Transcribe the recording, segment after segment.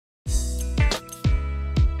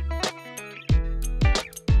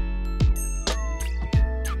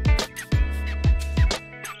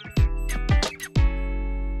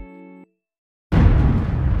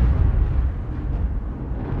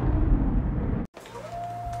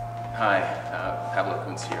Hi, Pablo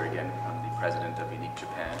Kuntz here again. I'm the president of Unique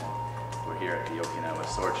Japan. We're here at the Okinawa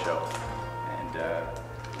Sword Show, and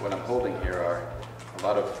what I'm holding here are a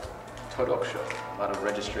lot of todokusho, a lot of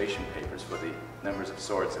registration papers for the numbers of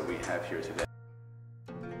swords that we have here today.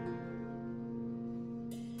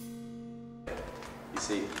 You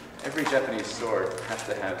see, every Japanese sword has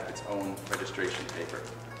to have its own registration paper.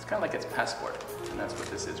 It's kind of like its passport, and that's what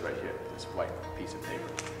this is right here, this white piece of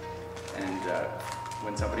paper. And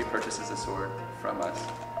when somebody purchases a sword from us,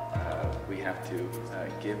 we have to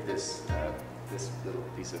give this little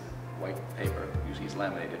piece of white paper, usually it's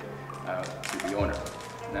laminated, to the owner.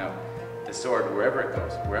 Now, the sword, wherever it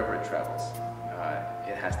goes, wherever it travels,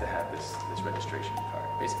 it has to have this registration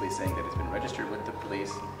card, basically saying that it's been registered with the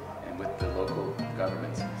police and with the local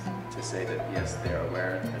governments to say that yes, they're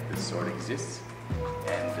aware that this sword exists,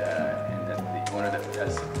 and that the owner that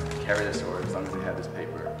does carry the sword, as long as they have this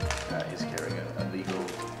paper, is carrying a legal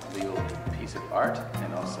piece of art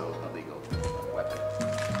and also a legal weapon.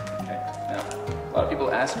 Okay. Now, a lot of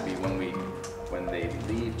people ask me when they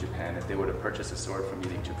leave Japan, if they were to purchase a sword from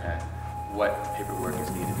Unique Japan, what paperwork is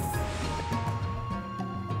needed.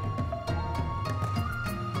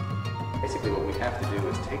 Basically, what we have to do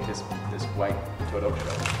is take this white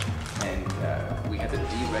todokusho and we have to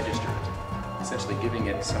deregister it, essentially giving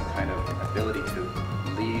it some kind of ability to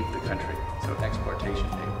leave the country, so exportation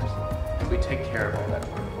papers. And we take care of all that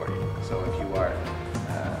work for you. So if you are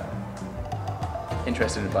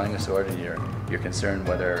interested in buying a sword and you're concerned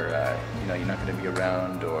whether you're not going to be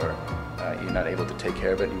around or you're not able to take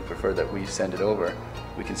care of it and you prefer that we send it over,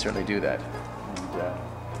 we can certainly do that.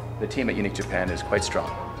 And the team at Unique Japan is quite strong.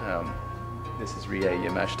 This is Rie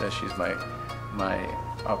Yamashita. She's my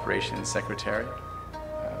operations secretary.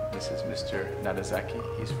 This is Mr. Nadazaki.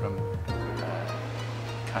 He's from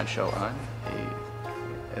Kansho-an.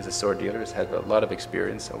 He, as a sword dealer, has had a lot of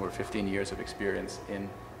experience, over 15 years of experience in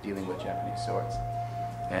dealing with Japanese swords.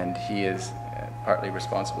 And he is partly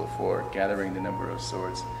responsible for gathering the number of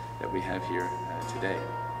swords that we have here today.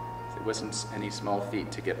 It wasn't any small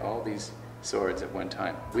feat to get all these swords at one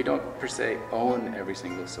time. We don't per se own every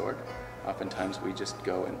single sword. Oftentimes we just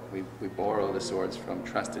go and we borrow the swords from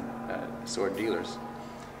trusted sword dealers,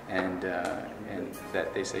 and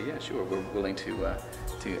that they say, yeah, sure, we're willing to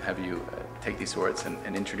have you take these swords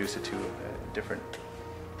and introduce it to different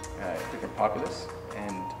populace,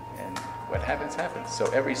 and what happens happens. So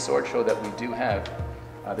every sword show that we do have,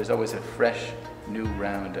 there's always a fresh new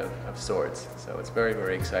round of swords. So it's very,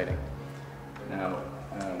 very exciting. Now,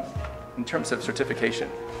 in terms of certification,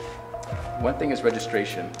 one thing is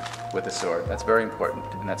registration with a sword. That's very important,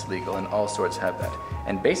 and that's legal, and all swords have that.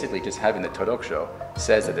 And basically just having the todokusho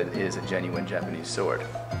says that it is a genuine Japanese sword.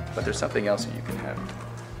 But there's something else that you can have.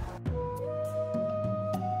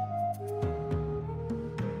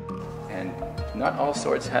 And not all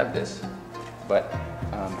swords have this, but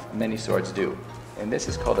many swords do. And this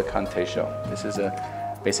is called a kanteisho. This is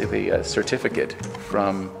basically a certificate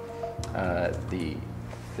from the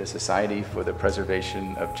Society for the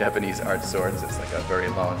Preservation of Japanese Art Swords. It's like a very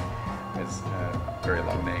long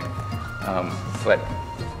name. But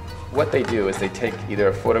what they do is they take either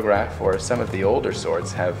a photograph, or some of the older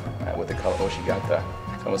swords have what they call oshigata.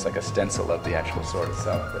 It's almost like a stencil of the actual sword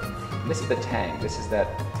itself. But this is the tang. This is the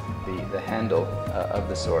handle of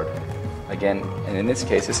the sword. Again, and in this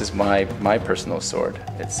case, this is my personal sword.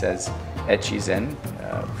 It says Echizen,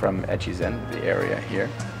 from Echizen, the area here,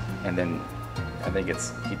 and then I think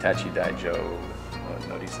it's Hitachi Daijo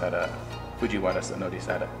Norisada, Fujiwara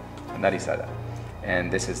Norisada, Narisada.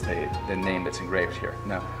 And this is the name that's engraved here.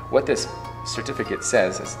 Now, what this certificate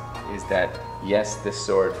says is that, yes, this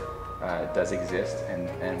sword does exist,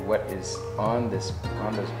 and what is on this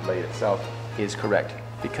blade itself is correct.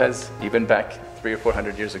 Because even back 300 or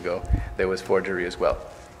 400 years ago, there was forgery as well.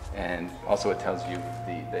 And also it tells you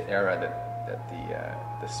the era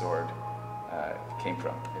that the sword came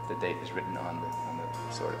from, if the date is written on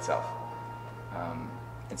the sword itself.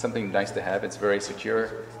 It's something nice to have. It's very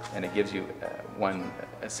secure, and it gives you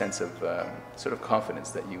a sense of sort of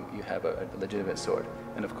confidence that you have a legitimate sword.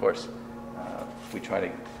 And of course, we try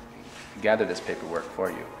to gather this paperwork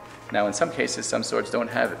for you. Now, in some cases, some swords don't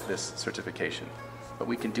have this certification, but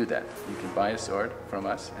we can do that. You can buy a sword from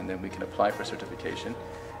us, and then we can apply for certification.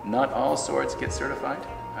 Not all swords get certified,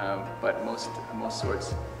 but most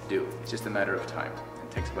swords do. It's just a matter of time.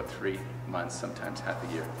 It takes about 3 months, sometimes half a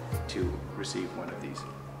year, to receive one of these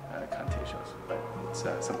kanteishos. But it's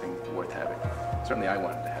something worth having. Certainly I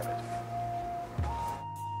wanted to have it.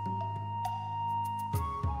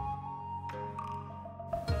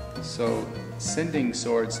 So sending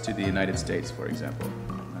swords to the United States, for example,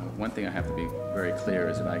 one thing I have to be very clear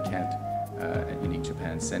is that I can't, at Unique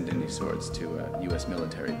Japan, send any swords to a U.S.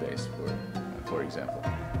 military base, for example.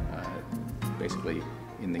 Basically,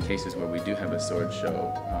 in the cases where we do have a sword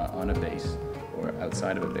show on a base or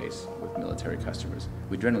outside of a base with military customers,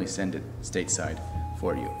 we generally send it stateside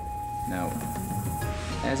for you. Now,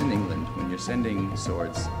 as in England, when you're sending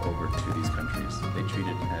swords over to these countries, they treat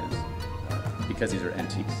it as, because these are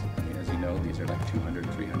antiques, I mean, as you know, these are like 200,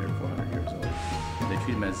 300, 400 years old, they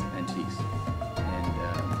treat them as antiques.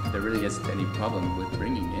 And there really isn't any problem with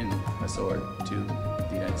bringing in a sword to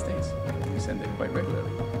the United States. We send it quite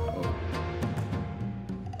regularly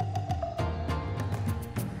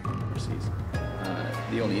overseas.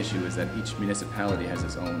 The only issue is that each municipality has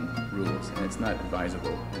its own rules, and it's not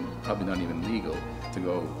advisable and probably not even legal to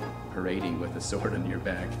go parading with a sword in your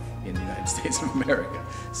bag in the United States of America.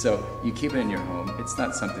 So you keep it in your home. It's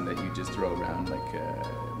not something that you just throw around like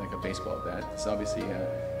a baseball bat. It's obviously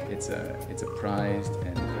it's a prized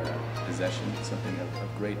and possession, something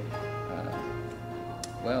of great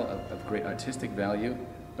of great artistic value,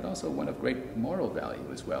 but also one of great moral value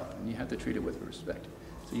as well. And you have to treat it with respect.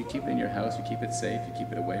 So you keep it in your house, you keep it safe, you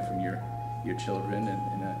keep it away from your children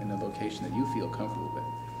and in a location that you feel comfortable with.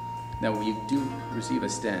 Now, when you do receive a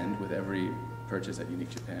stand with every purchase at Unique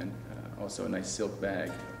Japan, also a nice silk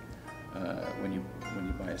bag when you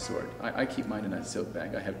buy a sword. I keep mine in a silk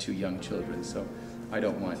bag. I have 2 young children, so I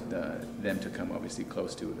don't want them to come obviously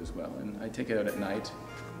close to it as well. And I take it out at night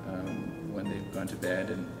when they've gone to bed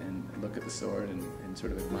and look at the sword and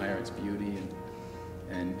sort of admire its beauty.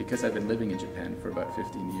 And because I've been living in Japan for about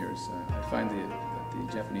 15 years, I find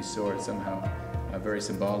the Japanese sword somehow very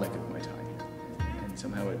symbolic of my time here. And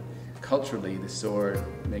somehow culturally, the sword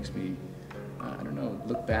makes me, I don't know,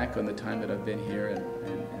 look back on the time that I've been here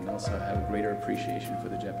and also have a greater appreciation for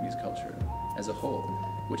the Japanese culture as a whole,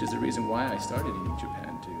 which is the reason why I started Unique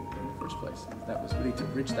Japan in the first place. That was really to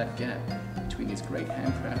bridge that gap between these great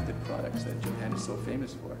handcrafted products that Japan is so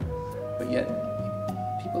famous for, but yet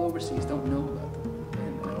people overseas don't know about them.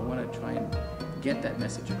 And I want to try and get that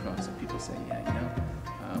message across so people say, yeah, you know,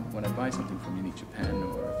 when I buy something from Unique Japan,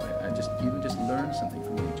 or if I even just learn something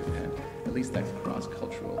from Unique Japan, at least that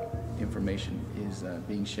cross-cultural information is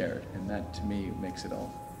being shared, and that to me makes it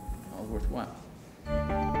all worthwhile.